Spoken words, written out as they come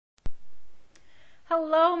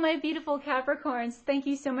Hello, my beautiful Capricorns. Thank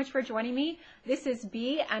you so much for joining me. This is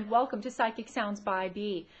B, and welcome to Psychic Sounds by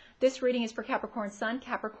B. This reading is for Capricorn Sun,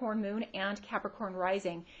 Capricorn Moon, and Capricorn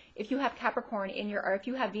Rising. If you have Capricorn or if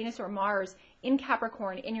you have Venus or Mars in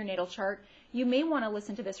Capricorn in your natal chart, you may want to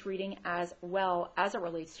listen to this reading as well as it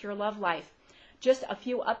relates to your love life. Just a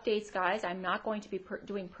few updates, guys. I'm not going to be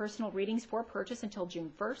doing personal readings for purchase until June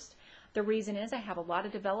 1st. The reason is I have a lot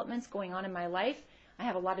of developments going on in my life. I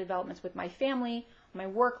have a lot of developments with my family, my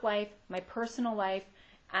work life, my personal life,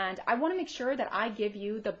 and I want to make sure that I give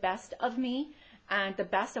you the best of me and the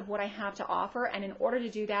best of what I have to offer. And in order to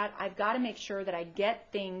do that, I've got to make sure that I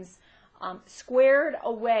get things squared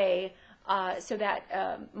away so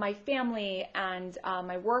that my family and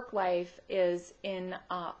my work life is in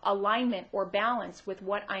alignment or balance with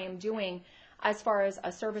what I am doing as far as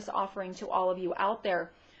a service offering to all of you out there.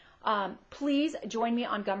 Please join me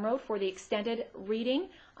on Gumroad for the extended reading.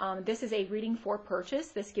 This is a reading for purchase.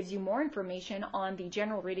 This gives you more information on the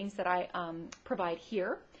general readings that I provide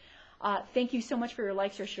here. Thank you so much for your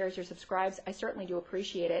likes, your shares, your subscribes. I certainly do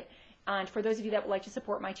appreciate it. And for those of you that would like to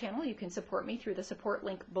support my channel, you can support me through the support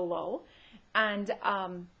link below. And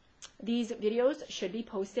these videos should be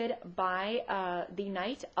posted by the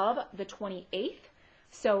night of the 28th.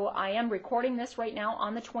 So I am recording this right now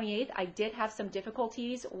on the 28th. I did have some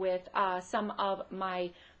difficulties with some of my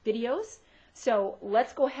videos. So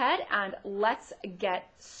let's go ahead and let's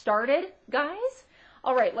get started, guys.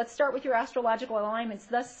 All right, let's start with your astrological alignments.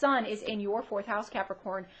 The sun is in your 4th house,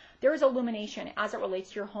 Capricorn. There is illumination as it relates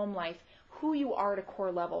to your home life, who you are at a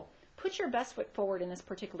core level. Put your best foot forward in this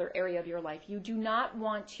particular area of your life. You do not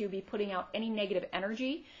want to be putting out any negative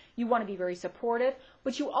energy. You want to be very supportive,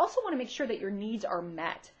 but you also want to make sure that your needs are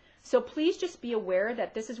met. So please just be aware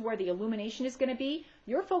that this is where the illumination is going to be.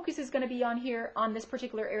 Your focus is going to be on here, on this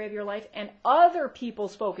particular area of your life, and other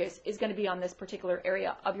people's focus is going to be on this particular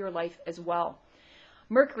area of your life as well.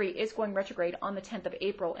 Mercury is going retrograde on the 10th of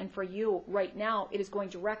April, and for you right now, it is going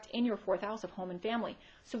direct in your 4th house of home and family.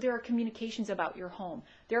 So there are communications about your home.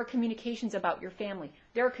 There are communications about your family.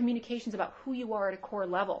 There are communications about who you are at a core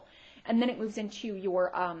level. And then it moves into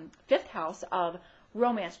your 5th house of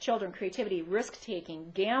romance, children, creativity,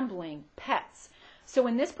 risk-taking, gambling, pets. So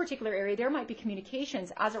in this particular area, there might be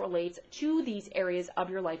communications as it relates to these areas of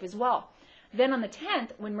your life as well. Then on the 10th,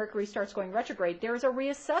 when Mercury starts going retrograde, there is a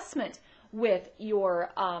reassessment with your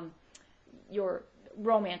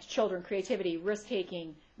romance, children, creativity,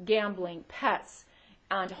 risk-taking, gambling, pets,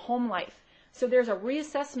 and home life. So there's a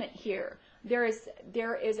reassessment here. There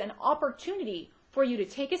is an opportunity for you to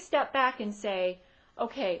take a step back and say,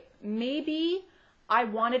 okay, maybe I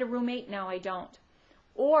wanted a roommate, now I don't.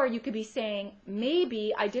 Or you could be saying,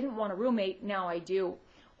 maybe I didn't want a roommate, now I do.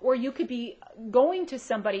 Or you could be going to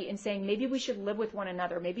somebody and saying, maybe we should live with one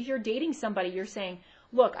another. Maybe if you're dating somebody, you're saying,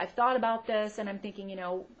 look, I've thought about this and I'm thinking, you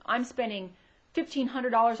know, I'm spending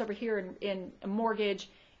 $1,500 over here in a mortgage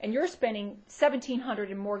and you're spending $1,700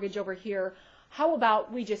 in mortgage over here. How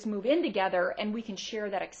about we just move in together and we can share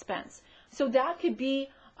that expense? So that could be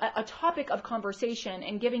a topic of conversation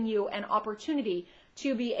and giving you an opportunity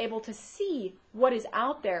to be able to see what is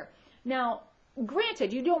out there. Now,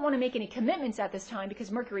 granted, you don't want to make any commitments at this time because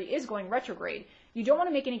Mercury is going retrograde. You don't want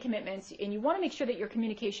to make any commitments, and you want to make sure that your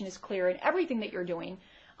communication is clear in everything that you're doing.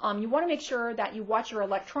 You want to make sure that you watch your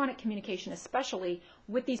electronic communication, especially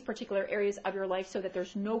with these particular areas of your life, so that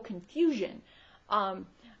there's no confusion.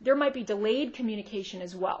 There might be delayed communication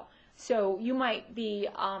as well. So you might be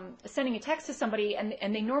sending a text to somebody,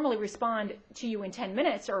 and they normally respond to you in 10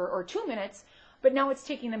 minutes or 2 minutes, but now it's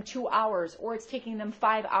taking them 2 hours or it's taking them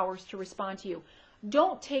 5 hours to respond to you.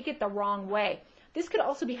 Don't take it the wrong way. This could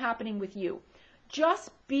also be happening with you. Just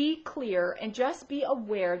be clear and just be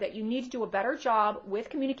aware that you need to do a better job with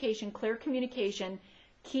communication, clear communication.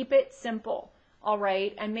 Keep it simple, all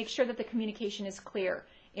right? And make sure that the communication is clear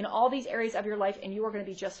in all these areas of your life, and you are going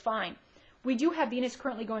to be just fine. We do have Venus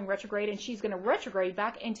currently going retrograde, and she's going to retrograde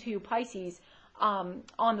back into Pisces on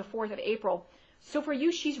the 4th of April. So for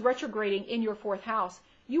you, she's retrograding in your 4th house.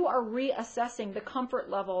 You are reassessing the comfort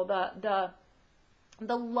level, the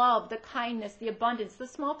love, the kindness, the abundance, the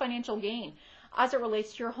small financial gain as it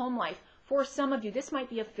relates to your home life. For some of you, this might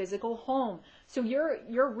be a physical home. So you're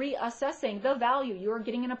reassessing the value. You're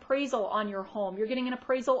getting an appraisal on your home. You're getting an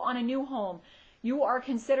appraisal on a new home. You are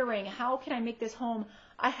considering, how can I make this home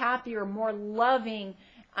a happier, more loving,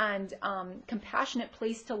 and compassionate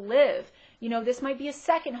place to live? You know, this might be a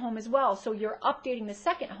second home as well. So you're updating the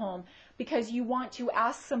second home because you want to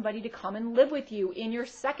ask somebody to come and live with you in your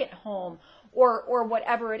second home, or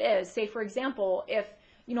whatever it is. Say, for example, if,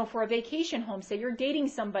 you know, for a vacation home, say you're dating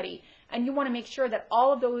somebody And you want to make sure that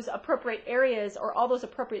all of those appropriate areas or all those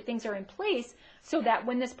appropriate things are in place so that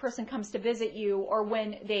when this person comes to visit you or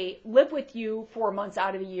when they live with you 4 months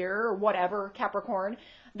out of the year or whatever, Capricorn,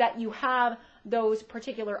 that you have those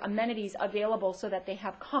particular amenities available so that they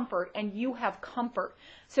have comfort and you have comfort.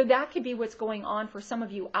 So that could be what's going on for some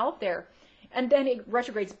of you out there. And then it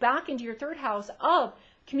retrogrades back into your third house of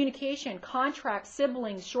communication, contracts,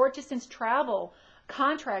 siblings, short distance travel,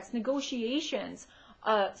 contracts, negotiations,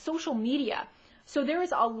 social media. So there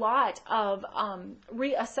is a lot of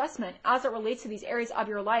reassessment as it relates to these areas of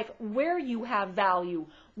your life where you have value,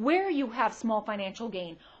 where you have small financial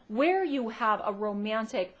gain, where you have a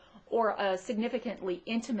romantic or a significantly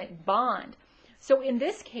intimate bond. So in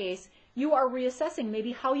this case, you are reassessing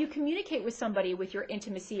maybe how you communicate with somebody with your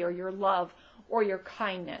intimacy or your love or your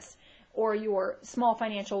kindness or your small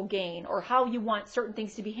financial gain or how you want certain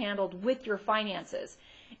things to be handled with your finances.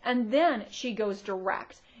 And then she goes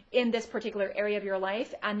direct in this particular area of your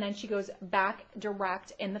life, and then she goes back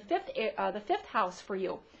direct in the fifth house for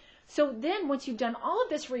you. So then once you've done all of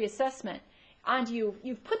this reassessment and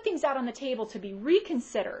you've put things out on the table to be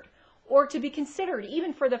reconsidered or to be considered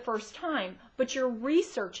even for the first time, but you're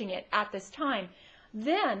researching it at this time,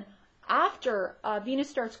 then after Venus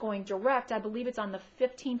starts going direct, I believe it's on the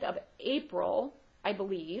 15th of April, I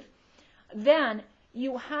believe, then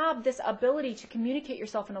you have this ability to communicate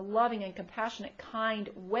yourself in a loving and compassionate, kind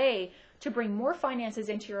way to bring more finances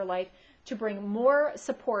into your life, to bring more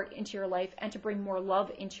support into your life, and to bring more love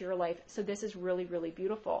into your life. So this is really, really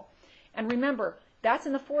beautiful. And remember, that's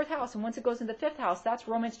in the fourth house, and once it goes into the fifth house, that's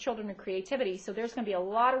romance, children, and creativity. So there's going to be a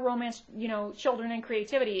lot of romance, children, and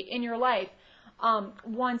creativity in your life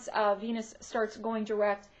once Venus starts going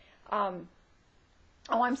direct. Oh,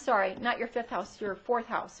 I'm sorry, not your fifth house, your fourth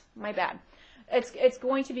house. My bad. It's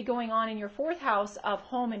going to be going on in your fourth house of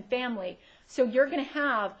home and family. So you're going to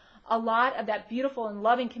have a lot of that beautiful and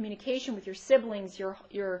loving communication with your siblings,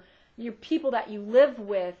 your people that you live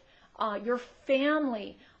with, your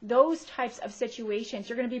family, those types of situations.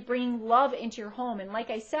 You're going to be bringing love into your home. And like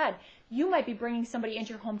I said, you might be bringing somebody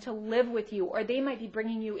into your home to live with you, or they might be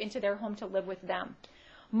bringing you into their home to live with them.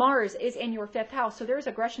 Mars is in your fifth house, so there's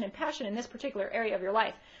aggression and passion in this particular area of your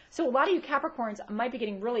life. So a lot of you Capricorns might be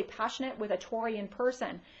getting really passionate with a Taurian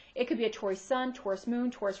person. It could be a Taurus sun, Taurus moon,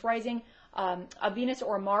 Taurus rising, a Venus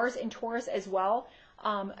or a Mars in Taurus as well.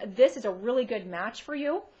 This is a really good match for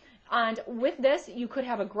you. And with this, you could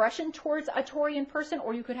have aggression towards a Taurian person,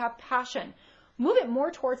 or you could have passion. Move it more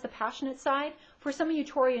towards the passionate side. For some of you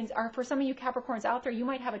Taurians, or for some of you Capricorns out there, you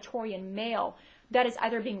might have a Taurian male that is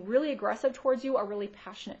either being really aggressive towards you or really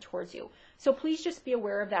passionate towards you. So please just be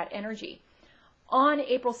aware of that energy. On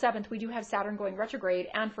April 7th, we do have Saturn going retrograde,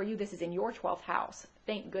 and for you, this is in your 12th house.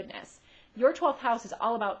 Thank goodness. Your 12th house is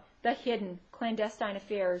all about the hidden, clandestine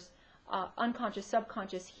affairs, unconscious,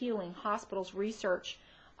 subconscious, healing, hospitals, research,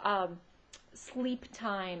 sleep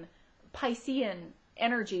time, Piscean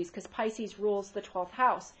energies, because Pisces rules the 12th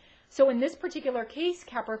house. So in this particular case,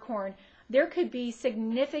 Capricorn, there could be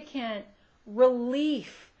significant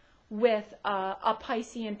relief with a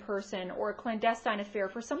Piscean person or a clandestine affair.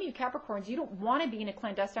 For some of you Capricorns, you don't want to be in a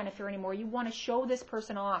clandestine affair anymore. You want to show this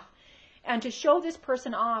person off. And to show this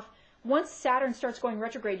person off, once Saturn starts going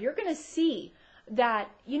retrograde, you're going to see that,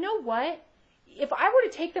 you know what? If I were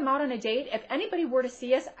to take them out on a date, if anybody were to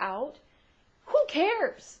see us out, who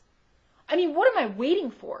cares? I mean, what am I waiting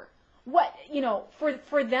for? What,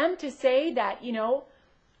 for them to say that,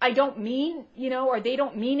 I don't mean, or they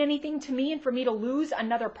don't mean anything to me, and for me to lose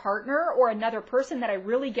another partner or another person that I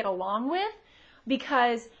really get along with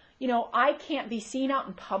because, I can't be seen out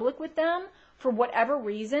in public with them for whatever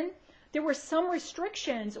reason. There were some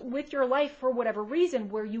restrictions with your life for whatever reason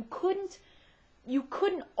where you couldn't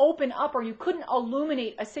open up or you couldn't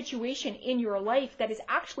illuminate a situation in your life that is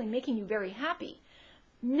actually making you very happy.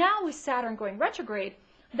 Now with Saturn going retrograde,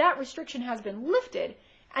 that restriction has been lifted.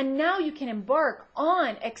 And now you can embark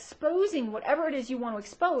on exposing whatever it is you want to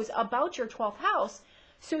expose about your 12th house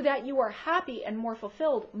so that you are happy and more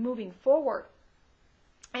fulfilled moving forward.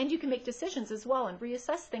 And you can make decisions as well and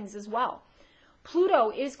reassess things as well.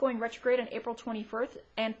 Pluto is going retrograde on April 21st,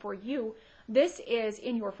 and for you, this is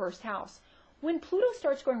in your first house. When Pluto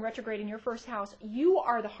starts going retrograde in your first house, you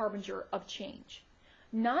are the harbinger of change.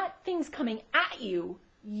 Not things coming at you,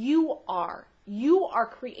 you are. You are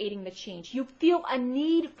creating the change. You feel a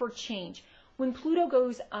need for change. When Pluto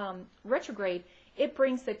goes retrograde, it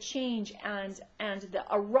brings the change and the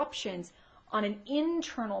eruptions on an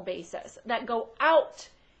internal basis that go out,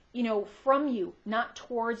 from you, not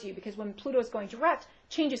towards you. Because when Pluto is going direct,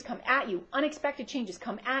 changes come at you. Unexpected changes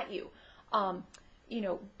come at you.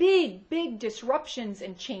 big disruptions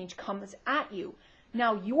and change comes at you.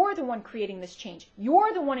 Now you're the one creating this change.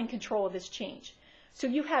 You're the one in control of this change. So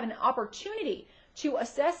you have an opportunity to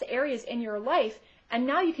assess areas in your life, and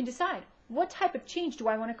now you can decide, what type of change do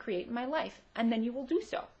I want to create in my life? And then you will do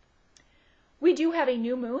so. We do have a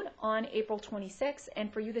new moon on April 26th,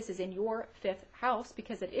 and for you this is in your 5th house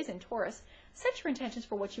because it is in Taurus. Set your intentions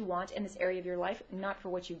for what you want in this area of your life, not for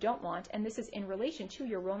what you don't want, and this is in relation to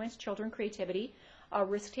your romance, children, creativity,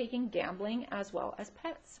 risk-taking, gambling, as well as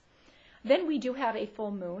pets. Then we do have a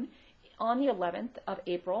full moon on the 11th of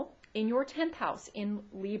April in your 10th house in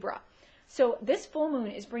Libra. So this full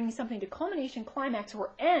moon is bringing something to culmination, climax,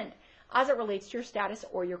 or end as it relates to your status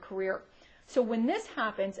or your career. So when this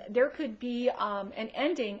happens, there could be an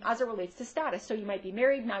ending as it relates to status. So you might be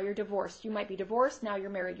married, now you're divorced. You might be divorced, now you're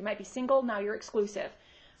married. You might be single, now you're exclusive.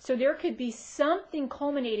 So there could be something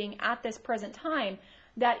culminating at this present time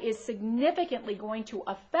that is significantly going to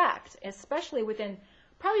affect, especially within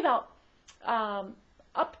probably about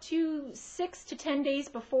up to 6 to 10 days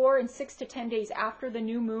before and 6 to 10 days after the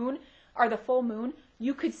new moon or the full moon,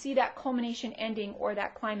 you could see that culmination ending or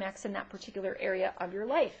that climax in that particular area of your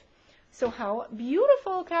life. So how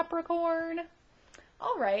beautiful, Capricorn.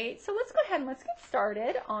 All right, so let's go ahead and let's get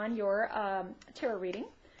started on your tarot reading.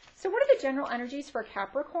 So what are the general energies for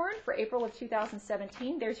Capricorn for April of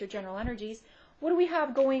 2017? There's your general energies. What do we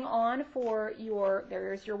have going on for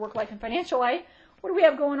there's your work life and financial life. What do we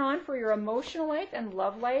have going on for your emotional life and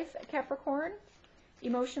love life, Capricorn?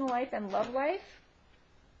 Emotional life and love life.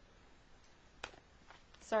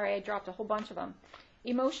 Sorry, I dropped a whole bunch of them.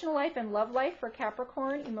 Emotional life and love life for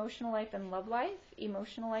Capricorn. Emotional life and love life.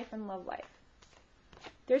 Emotional life and love life.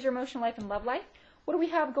 There's your emotional life and love life. What do we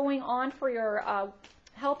have going on for your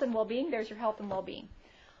health and well-being? There's your health and well-being.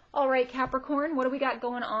 All right, Capricorn, what do we got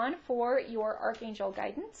going on for your archangel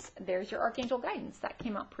guidance? There's your archangel guidance. That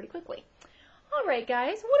came out pretty quickly. All right,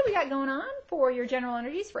 guys, what do we got going on for your general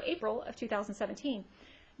energies for April of 2017?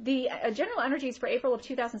 The general energies for April of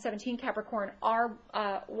 2017, Capricorn, are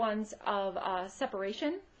ones of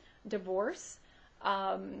separation, divorce,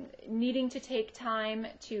 needing to take time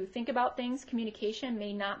to think about things. Communication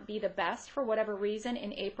may not be the best for whatever reason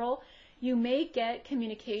in April. You may get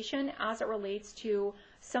communication as it relates to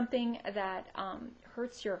something that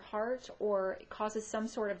hurts your heart or causes some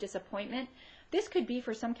sort of disappointment. This could be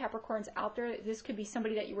for some Capricorns out there, this could be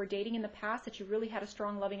somebody that you were dating in the past that you really had a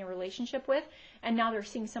strong loving relationship with, and now they're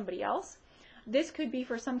seeing somebody else. This could be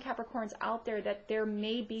for some Capricorns out there that there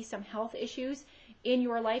may be some health issues in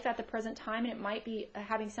your life at the present time, and it might be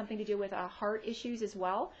having something to do with heart issues as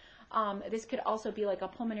well. This could also be like a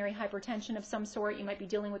pulmonary hypertension of some sort. You might be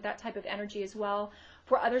dealing with that type of energy as well.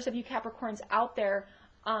 For others of you Capricorns out there,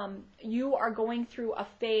 you are going through a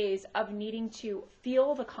phase of needing to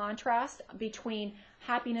feel the contrast between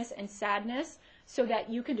happiness and sadness so that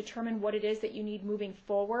you can determine what it is that you need moving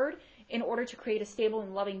forward in order to create a stable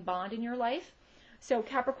and loving bond in your life. So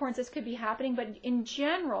Capricorns, this could be happening, but in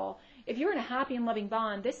general, if you're in a happy and loving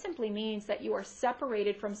bond, this simply means that you are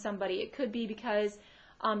separated from somebody. It could be because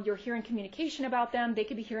you're hearing communication about them. They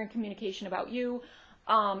could be hearing communication about you.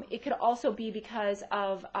 It could also be because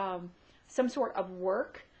of some sort of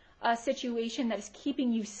work situation that is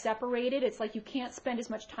keeping you separated. It's like you can't spend as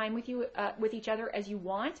much time with each other as you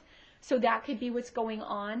want. So that could be what's going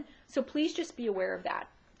on. So please just be aware of that,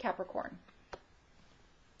 Capricorn.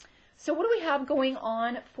 So what do we have going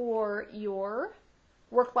on for your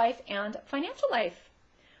work life and financial life?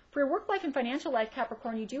 For your work life and financial life,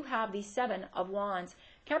 Capricorn, you do have the 7 of Wands.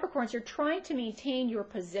 Capricorns, you're trying to maintain your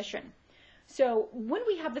position. So when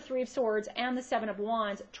we have the 3 of Swords and the 7 of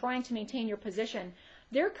Wands trying to maintain your position,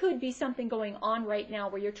 there could be something going on right now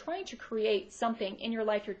where you're trying to create something in your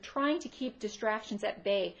life. You're trying to keep distractions at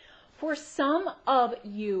bay. For some of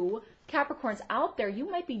you Capricorns out there, you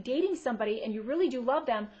might be dating somebody and you really do love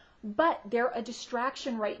them, but they're a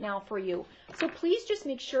distraction right now for you. So please just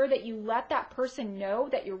make sure that you let that person know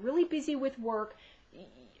that you're really busy with work.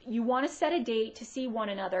 You want to set a date to see one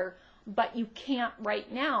another, but you can't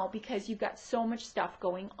right now because you've got so much stuff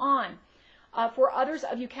going on. For others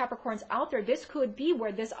of you Capricorns out there, this could be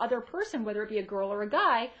where this other person, whether it be a girl or a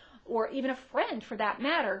guy, or even a friend for that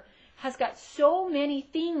matter, has got so many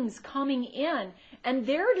things coming in and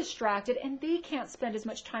they're distracted and they can't spend as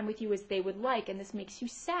much time with you as they would like, and this makes you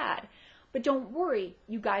sad. But don't worry,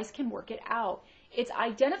 you guys can work it out. It's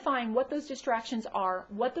identifying what those distractions are,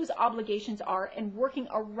 what those obligations are, and working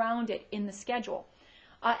around it in the schedule.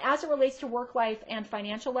 As it relates to work life and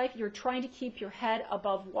financial life, you're trying to keep your head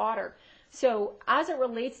above water. So as it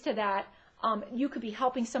relates to that, you could be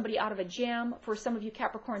helping somebody out of a jam. For some of you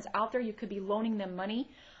Capricorns out there, you could be loaning them money.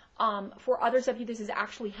 For others of you, this is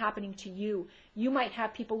actually happening to you. You might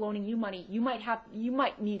have people loaning you money. You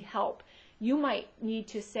might need help. You might need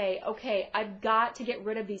to say, okay, I've got to get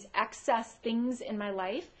rid of these excess things in my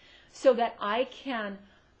life so that I can,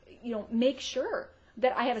 make sure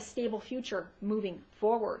that I have a stable future moving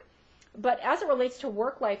forward. But as it relates to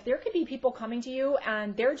work life, there could be people coming to you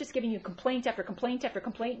and they're just giving you complaint after complaint after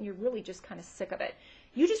complaint, and you're really just kind of sick of it.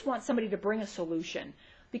 You just want somebody to bring a solution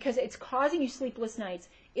because it's causing you sleepless nights.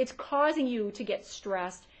 It's causing you to get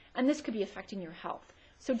stressed, and this could be affecting your health.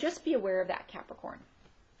 So just be aware of that, Capricorn.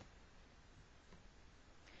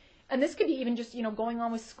 And this could be even just, going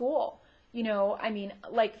on with school.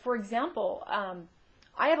 Like, for example,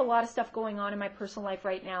 I have a lot of stuff going on in my personal life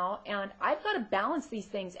right now, and I've got to balance these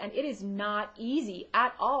things, and it is not easy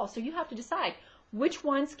at all. So you have to decide which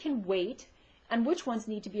ones can wait and which ones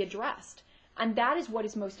need to be addressed. And that is what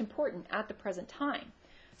is most important at the present time.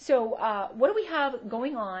 So what do we have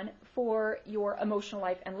going on for your emotional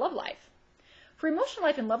life and love life? For emotional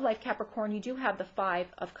life and love life, Capricorn, you do have the 5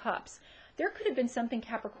 of Cups. There could have been something,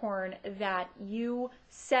 Capricorn, that you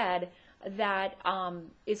said that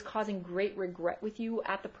is causing great regret with you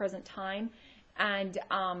at the present time. And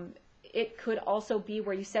it could also be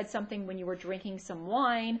where you said something when you were drinking some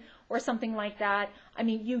wine or something like that. I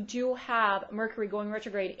mean, you do have Mercury going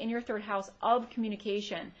retrograde in your 3rd house of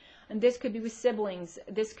communication. And this could be with siblings.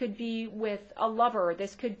 This could be with a lover.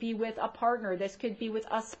 This could be with a partner. This could be with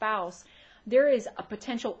a spouse. There is a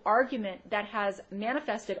potential argument that has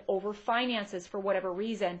manifested over finances for whatever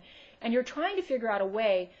reason. And you're trying to figure out a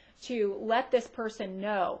way to let this person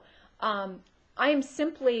know. I am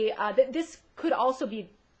simply, this could also be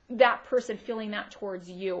that person feeling that towards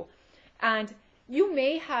you. And you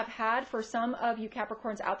may have had, for some of you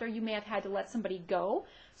Capricorns out there, you may have had to let somebody go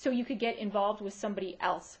so you could get involved with somebody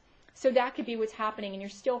else. So that could be what's happening, and you're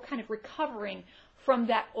still kind of recovering from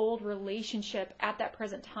that old relationship at that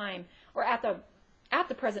present time, or at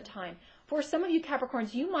the present time. For some of you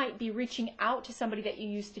Capricorns, you might be reaching out to somebody that you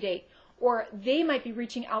used to date, or they might be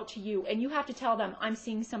reaching out to you, and you have to tell them, I'm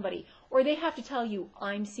seeing somebody, or they have to tell you,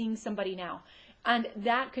 I'm seeing somebody now. And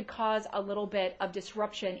that could cause a little bit of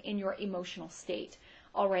disruption in your emotional state.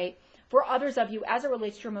 All right. For others of you, as it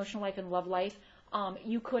relates to your emotional life and love life,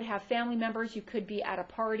 you could have family members. You could be at a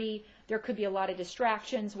party. There could be a lot of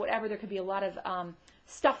distractions, whatever. There could be a lot of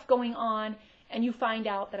stuff going on. And you find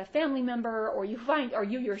out that a family member, or you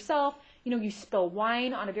yourself, you spill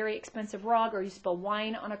wine on a very expensive rug, or you spill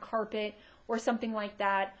wine on a carpet or something like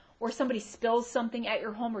that. Or somebody spills something at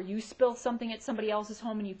your home, or you spill something at somebody else's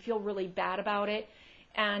home and you feel really bad about it.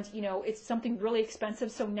 And, it's something really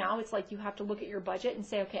expensive. So now it's like you have to look at your budget and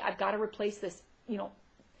say, okay, I've got to replace this,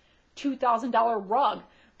 $2,000 rug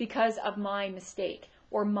because of my mistake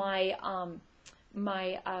or my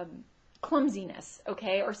clumsiness,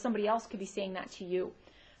 okay? Or somebody else could be saying that to you.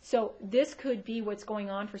 So this could be what's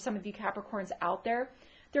going on for some of you Capricorns out there.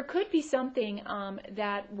 There could be something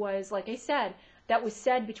that was, like I said, that was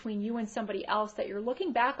said between you and somebody else that you're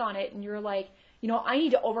looking back on it and you're like, I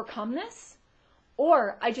need to overcome this,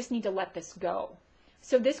 or I just need to let this go.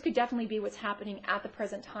 So this could definitely be what's happening at the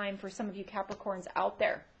present time for some of you Capricorns out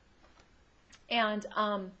there. And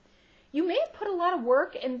you may have put a lot of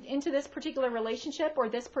work into this particular relationship or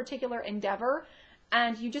this particular endeavor,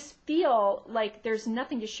 and you just feel like there's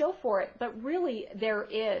nothing to show for it, but really there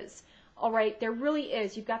is. All right, there really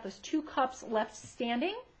is. You've got those 2 cups left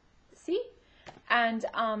standing. See? And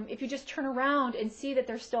if you just turn around and see that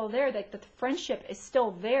they're still there, that the friendship is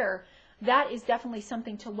still there, that is definitely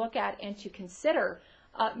something to look at and to consider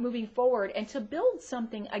moving forward, and to build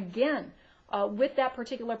something again with that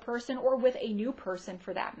particular person, or with a new person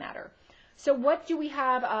for that matter. So what do we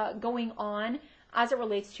have going on as it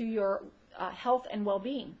relates to your health and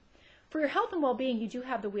well-being? For your health and well-being, you do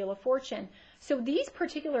have the Wheel of Fortune. So these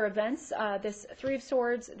particular events, this 3 of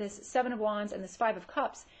Swords, this 7 of Wands, and this 5 of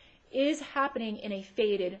Cups, is happening in a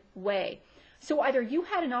faded way. So either you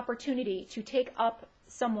had an opportunity to take up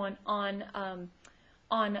someone on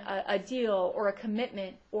a deal or a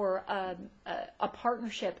commitment or a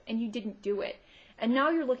partnership, and you didn't do it. And now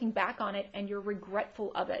you're looking back on it and you're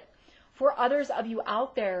regretful of it. For others of you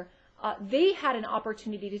out there, they had an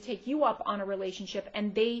opportunity to take you up on a relationship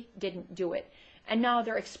and they didn't do it. And now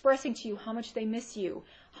they're expressing to you how much they miss you,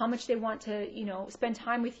 how much they want to, spend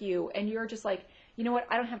time with you. And you're just like, you know what,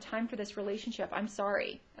 I don't have time for this relationship. I'm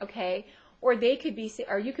sorry. Okay. Or you could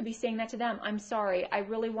be saying that to them. I'm sorry. I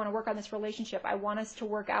really want to work on this relationship. I want us to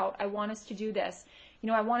work out. I want us to do this.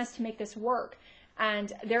 I want us to make this work.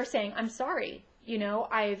 And they're saying, I'm sorry.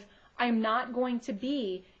 I'm not going to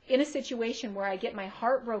be in a situation where I get my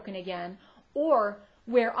heart broken again, or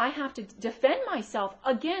where I have to defend myself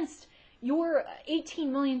against your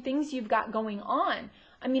 18 million things you've got going on.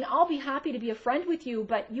 I mean, I'll be happy to be a friend with you,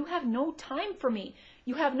 but you have no time for me.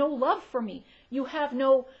 You have no love for me. You have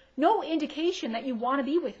no indication that you want to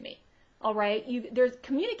be with me. All right? There's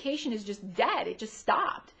communication is just dead. It just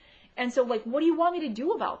stopped. And so, like, what do you want me to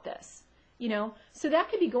do about this? You know, so that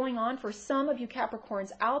could be going on for some of you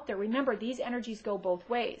Capricorns out there. Remember, these energies go both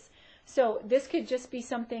ways. So this could just be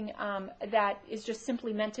something that is just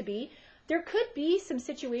simply meant to be. There could be some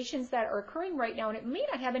situations that are occurring right now, and it may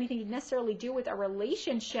not have anything to necessarily do with a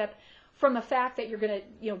relationship from the fact that you're going to,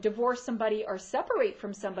 you know, divorce somebody or separate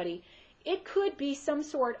from somebody. It could be some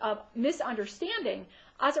sort of misunderstanding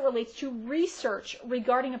as it relates to research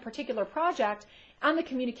regarding a particular project and the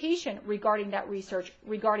communication regarding that research,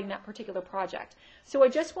 regarding that particular project. So I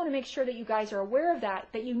just want to make sure that you guys are aware of that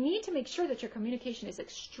you need to make sure that your communication is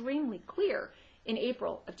extremely clear in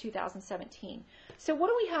April of 2017. So what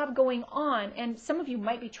do we have going on? And some of you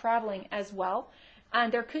might be traveling as well,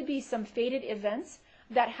 and there could be some fated events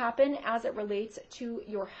that happen as it relates to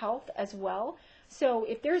your health as well. So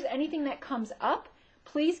if there's anything that comes up,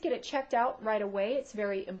 please get it checked out right away. It's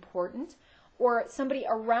very important. Or somebody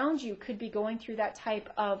around you could be going through that type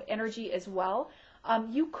of energy as well.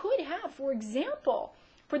 You could have, for example,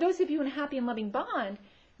 for those of you in a happy and loving bond,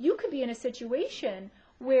 you could be in a situation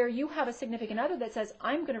where you have a significant other that says,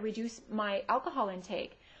 I'm going to reduce my alcohol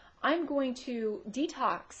intake. I'm going to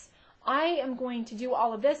detox. I am going to do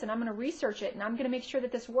all of this, and I'm going to research it, and I'm going to make sure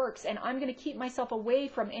that this works, and I'm going to keep myself away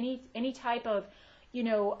from any type of, you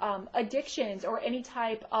know, addictions or any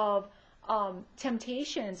type of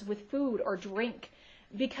temptations with food or drink,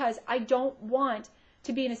 because I don't want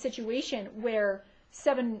to be in a situation where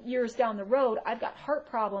 7 years down the road I've got heart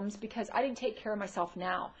problems because I didn't take care of myself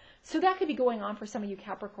now. So that could be going on for some of you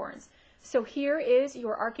Capricorns. So here is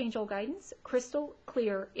your Archangel guidance, crystal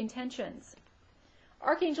clear intentions.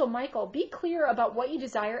 Archangel Michael, be clear about what you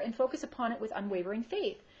desire and focus upon it with unwavering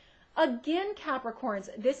faith. Again, Capricorns,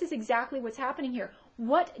 this is exactly what's happening here.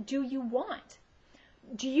 What do you want?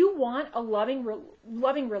 Do you want a loving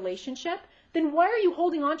relationship? Then why are you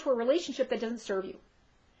holding on to a relationship that doesn't serve you?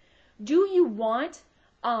 Do you want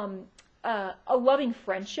a loving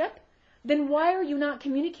friendship? Then why are you not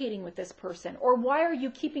communicating with this person? Or why are you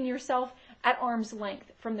keeping yourself at arm's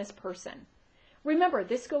length from this person? Remember,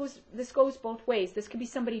 this goes both ways. This could be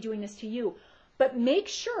somebody doing this to you. But make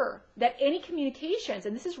sure that any communications,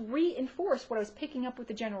 and this is reinforced what I was picking up with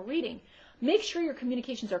the general reading, make sure your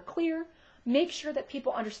communications are clear. Make sure that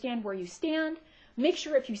people understand where you stand. Make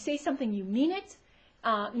sure if you say something, you mean it.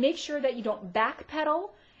 Make sure that you don't backpedal.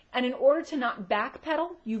 And in order to not backpedal,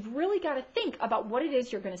 you've really got to think about what it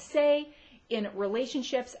is you're going to say in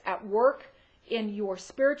relationships, at work, in your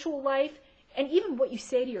spiritual life, and even what you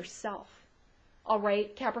say to yourself. All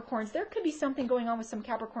right, Capricorns, there could be something going on with some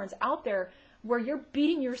Capricorns out there where you're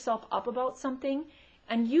beating yourself up about something,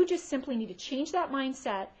 and you just simply need to change that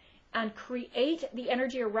mindset and create the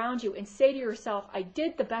energy around you and say to yourself, I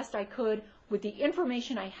did the best I could with the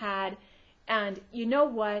information I had, and you know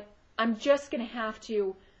what? I'm just going to have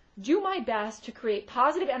to do my best to create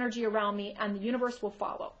positive energy around me, and the universe will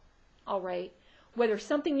follow. All right? Whether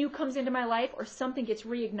something new comes into my life or something gets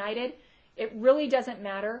reignited, it really doesn't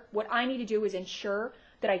matter. What I need to do is ensure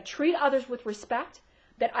that I treat others with respect,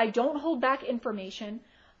 that I don't hold back information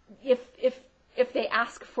if they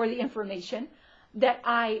ask for the information, that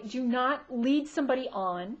I do not lead somebody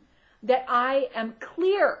on, that I am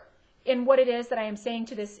clear in what it is that I am saying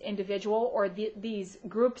to this individual or these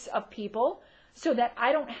groups of people, so that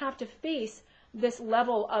I don't have to face this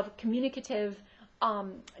level of communicative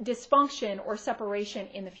dysfunction or separation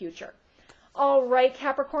in the future. All right,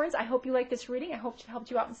 Capricorns, I hope you like this reading. I hope it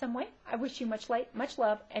helped you out in some way. I wish you much light, much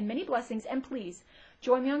love, and many blessings. And please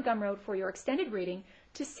join me on Gumroad for your extended reading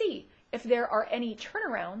to see if there are any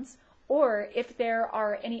turnarounds or if there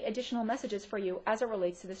are any additional messages for you as it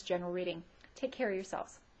relates to this general reading. Take care of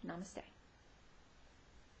yourselves. Namaste.